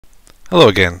Hello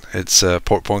again, it's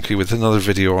Blocky with another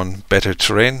video on Better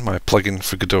Terrain, my plugin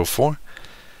for Godot 4.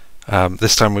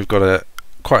 This time we've got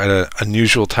quite an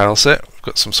unusual tile set. We've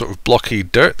got some sort of blocky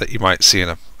dirt that you might see in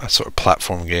a sort of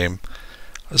platform game,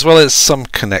 as well as some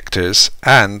connectors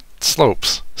and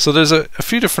slopes. So there's a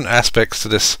few different aspects to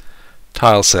this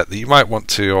tile set that you might want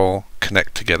to all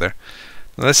connect together.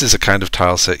 Now this is a kind of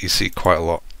tile set you see quite a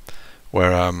lot,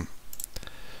 where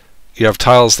you have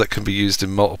tiles that can be used in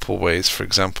multiple ways. For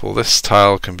example, this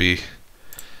tile can be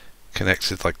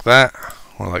connected like that,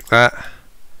 or like that.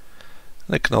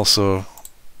 And it can also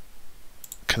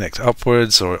connect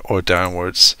upwards or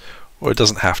downwards, or it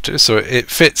doesn't have to. So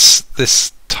it fits,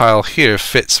 this tile here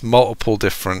fits multiple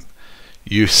different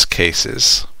use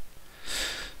cases.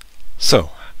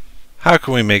 So, how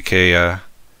can we make a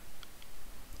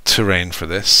terrain for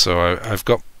this? So I've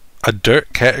got a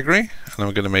dirt category, and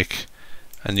I'm going to make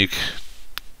a new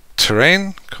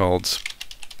terrain called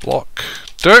block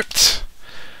dirt,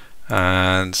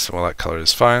 and well, that color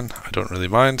is fine, I don't really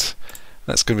mind.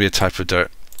 That's going to be a type of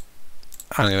dirt.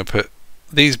 I'm going to put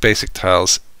these basic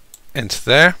tiles into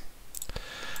there,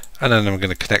 and then I'm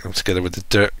going to connect them together with the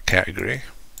dirt category.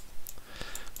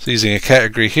 So using a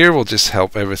category here will just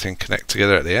help everything connect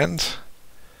together at the end.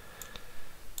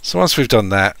 So once we've done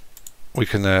that, we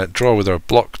can draw with our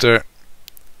block dirt,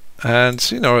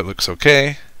 and you know, it looks okay.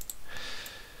 You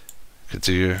could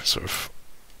do sort of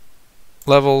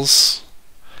levels,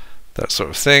 that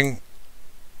sort of thing.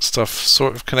 Stuff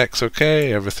sort of connects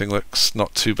okay, everything looks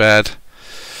not too bad.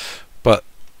 But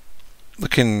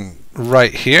looking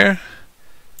right here,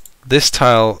 this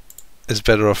tile is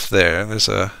better off there. There's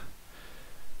a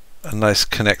nice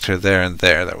connector there and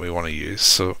there that we want to use.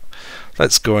 So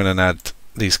let's go in and add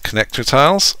these connector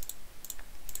tiles.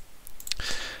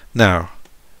 Now,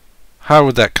 how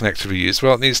would that connector be used?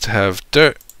 Well, it needs to have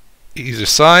dirt either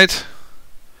side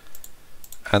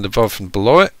and above and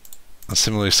below it, and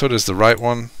similarly so does the right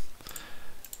one.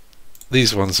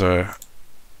 These ones are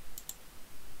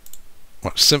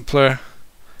much simpler,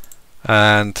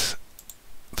 and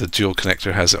the dual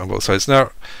connector has it on both sides.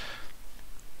 Now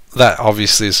that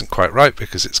obviously isn't quite right,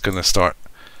 because it's going to start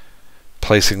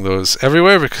placing those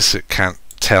everywhere because it can't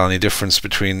tell any difference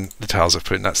between the tiles I've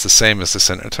put in. That's the same as the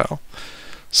center tile.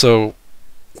 So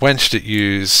when should it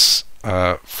use,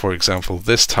 for example,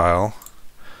 this tile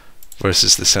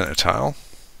versus the center tile?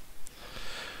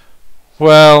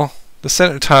 Well, the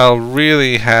center tile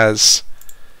really has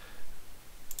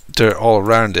dirt all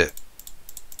around it.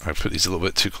 I put these a little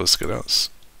bit too close together. Let's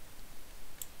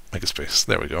make a space.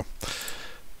 There we go.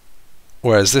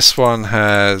 Whereas this one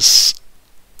has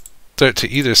dirt to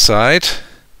either side,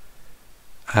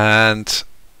 and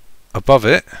above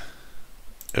it,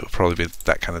 it will probably be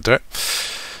that kind of dirt.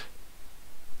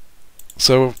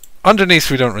 So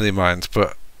underneath we don't really mind,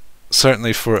 but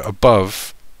certainly for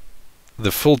above,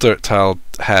 the full dirt tile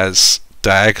has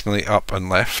diagonally up and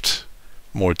left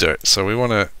more dirt. So we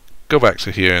want to go back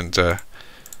to here and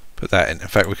put that in. In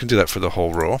fact, we can do that for the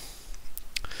whole row.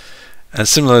 And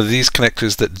similarly, these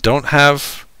connectors that don't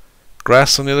have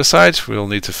grass on the other side, we'll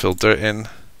need to fill dirt in.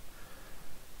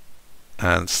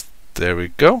 And there we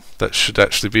go. That should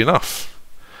actually be enough.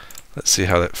 Let's see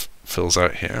how that fills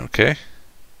out here. Okay.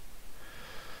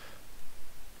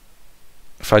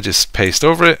 If I just paste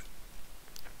over it,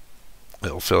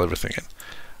 it'll fill everything in.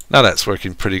 Now that's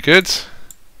working pretty good.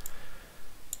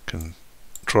 Can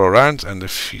draw around, and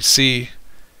if you see,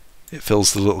 it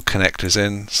fills the little connectors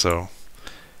in, so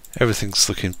everything's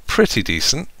looking pretty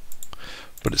decent,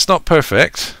 but it's not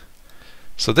perfect.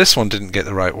 So this one didn't get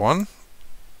the right one.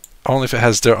 Only if it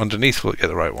has dirt underneath will it get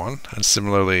the right one. And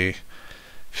similarly,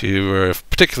 if you were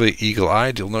particularly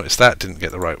eagle-eyed, you'll notice that didn't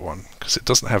get the right one, because it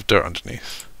doesn't have dirt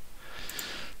underneath.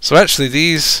 So actually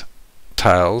these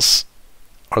tiles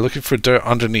are looking for dirt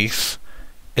underneath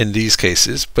in these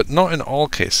cases, but not in all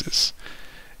cases.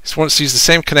 It wants to use the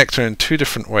same connector in two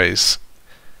different ways,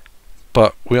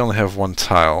 but we only have one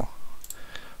tile.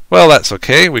 Well, that's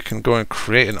okay. We can go and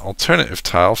create an alternative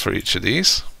tile for each of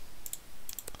these.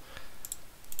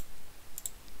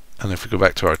 And if we go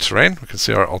back to our terrain, we can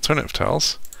see our alternative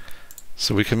tiles.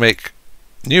 So we can make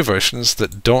new versions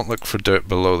that don't look for dirt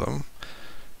below them.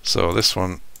 So this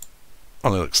one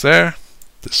only looks there.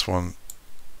 This one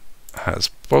has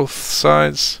both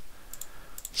sides.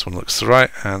 This one looks to the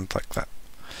right, and like that.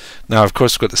 Now, of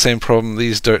course, we've got the same problem.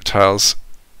 These dirt tiles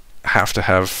have to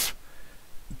have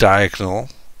diagonal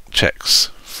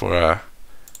checks for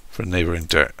neighboring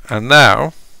dirt. And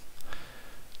now,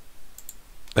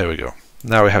 there we go.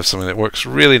 Now we have something that works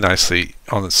really nicely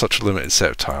on such a limited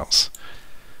set of tiles.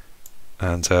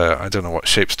 And I don't know what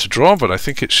shapes to draw, but I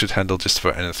think it should handle just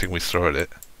about anything we throw at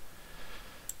it.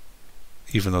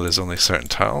 even though there's only certain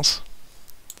tiles.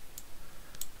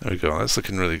 There we go, that's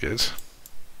looking really good.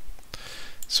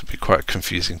 This would be quite a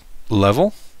confusing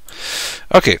level.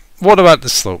 Okay, what about the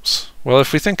slopes? Well,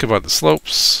 if we think about the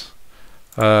slopes,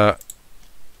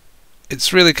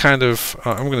 it's really kind of,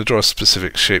 I'm going to draw a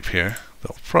specific shape here.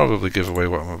 That'll probably give away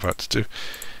what I'm about to do.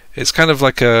 It's kind of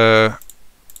like a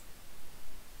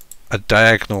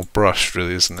diagonal brush,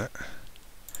 really, isn't it?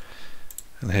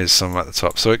 And here's some at the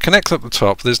top. So it connects up the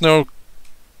top. There's no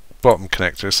bottom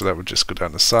connector, so that would just go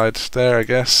down the side there, I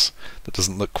guess. That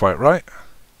doesn't look quite right.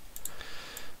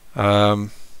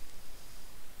 Dirt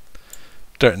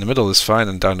in the middle is fine,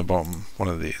 and down the bottom, one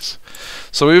of these.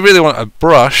 So we really want a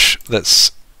brush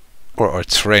that's, or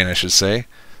terrain I should say,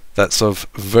 that's of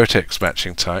vertex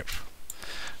matching type.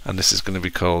 And this is going to be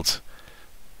called,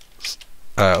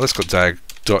 let's go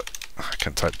I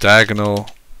can't type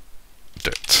diagonal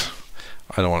dirt.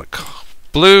 I don't want it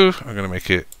blue, I'm going to make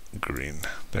it green.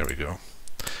 There we go.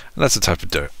 And that's a type of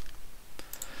dirt.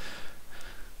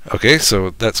 Okay, so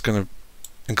that's going to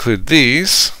include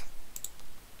these.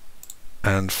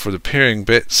 And for the peering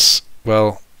bits,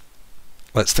 well,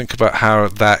 let's think about how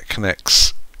that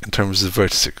connects in terms of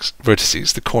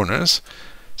vertices, the corners.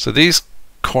 So these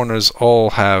corners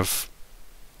all have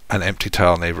an empty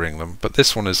tile neighboring them, but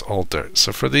this one is all dirt.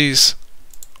 So for these,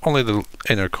 only the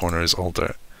inner corner is all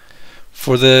dirt.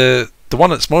 For the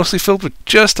one that's mostly filled with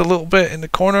just a little bit in the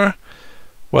corner,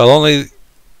 well, only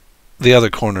the other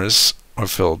corners are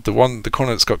filled. The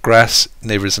corner that's got grass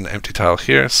neighbors an empty tile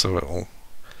here, so it will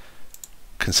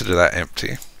consider that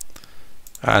empty,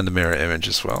 and the mirror image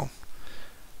as well.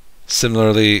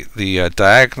 Similarly, the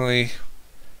diagonally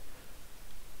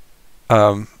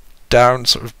down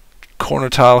sort of corner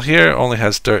tile here only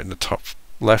has dirt in the top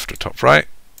left or top right.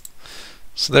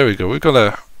 So there we go, we've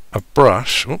got a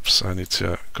brush. Oops, I need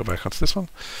to go back onto this one.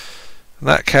 And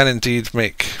that can indeed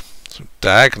make sort of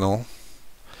diagonal,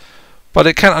 but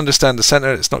it can't understand the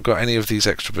center. It's not got any of these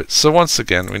extra bits. So once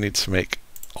again, we need to make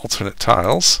alternate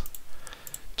tiles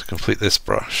to complete this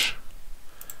brush.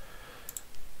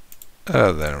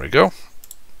 There we go.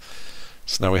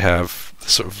 So now we have the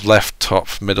sort of left,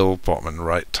 top, middle, bottom and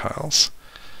right tiles.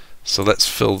 So let's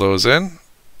fill those in.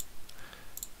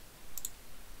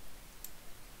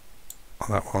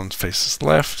 That one faces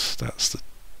left, that's the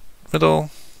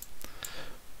middle,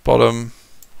 bottom,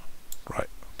 right.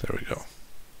 There we go.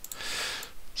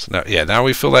 So now, yeah, now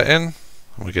we fill that in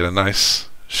and we get a nice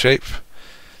shape.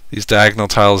 These diagonal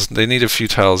tiles, they need a few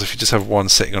tiles. If you just have one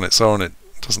sitting on its own, it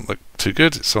doesn't look too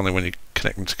good. It's only when you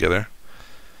connect them together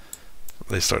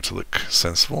they start to look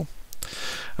sensible.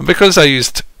 And because I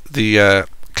used the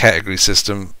category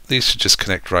system, these should just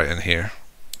connect right in here,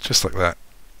 just like that.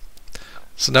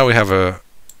 So now we have a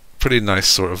pretty nice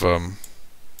sort of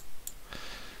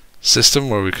system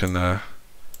where we can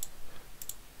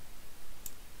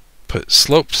put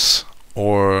slopes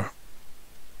or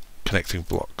connecting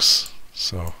blocks.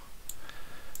 So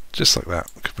just like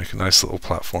that, we could make a nice little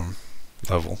platform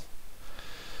level.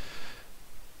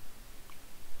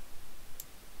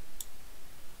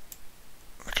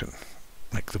 I can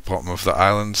make the bottom of the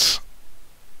island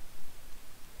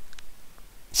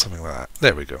something like that.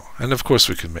 There we go. And of course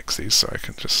we can mix these, so I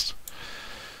can just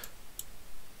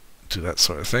do that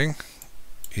sort of thing.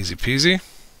 Easy peasy.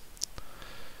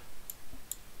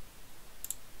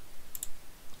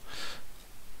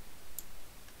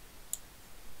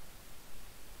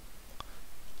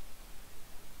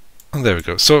 And there we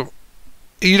go. So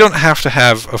you don't have to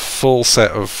have a full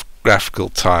set of graphical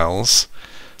tiles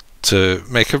to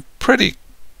make a pretty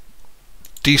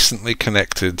decently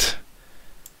connected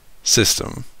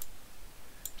system.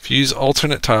 If you use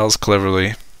alternate tiles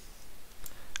cleverly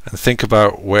and think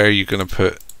about where you're going to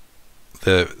put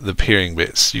the peering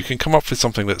bits, you can come up with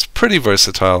something that's pretty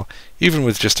versatile, even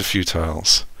with just a few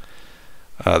tiles.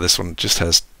 This one just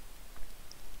has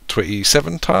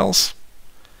 27 tiles,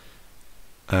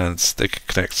 and they can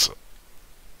connect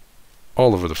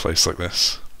all over the place like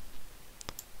this.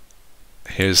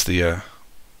 Here's the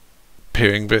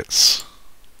peering bits,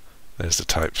 there's the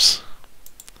types,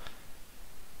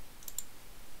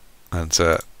 and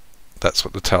that's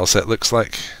what the tile set looks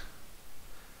like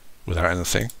without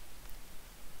anything.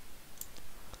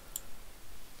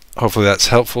 Hopefully that's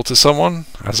helpful to someone.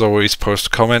 As always, post a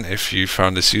comment if you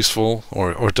found this useful,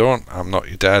 or don't. I'm not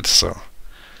your dad, so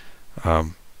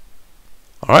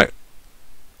alright.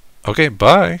 Okay,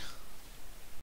 bye.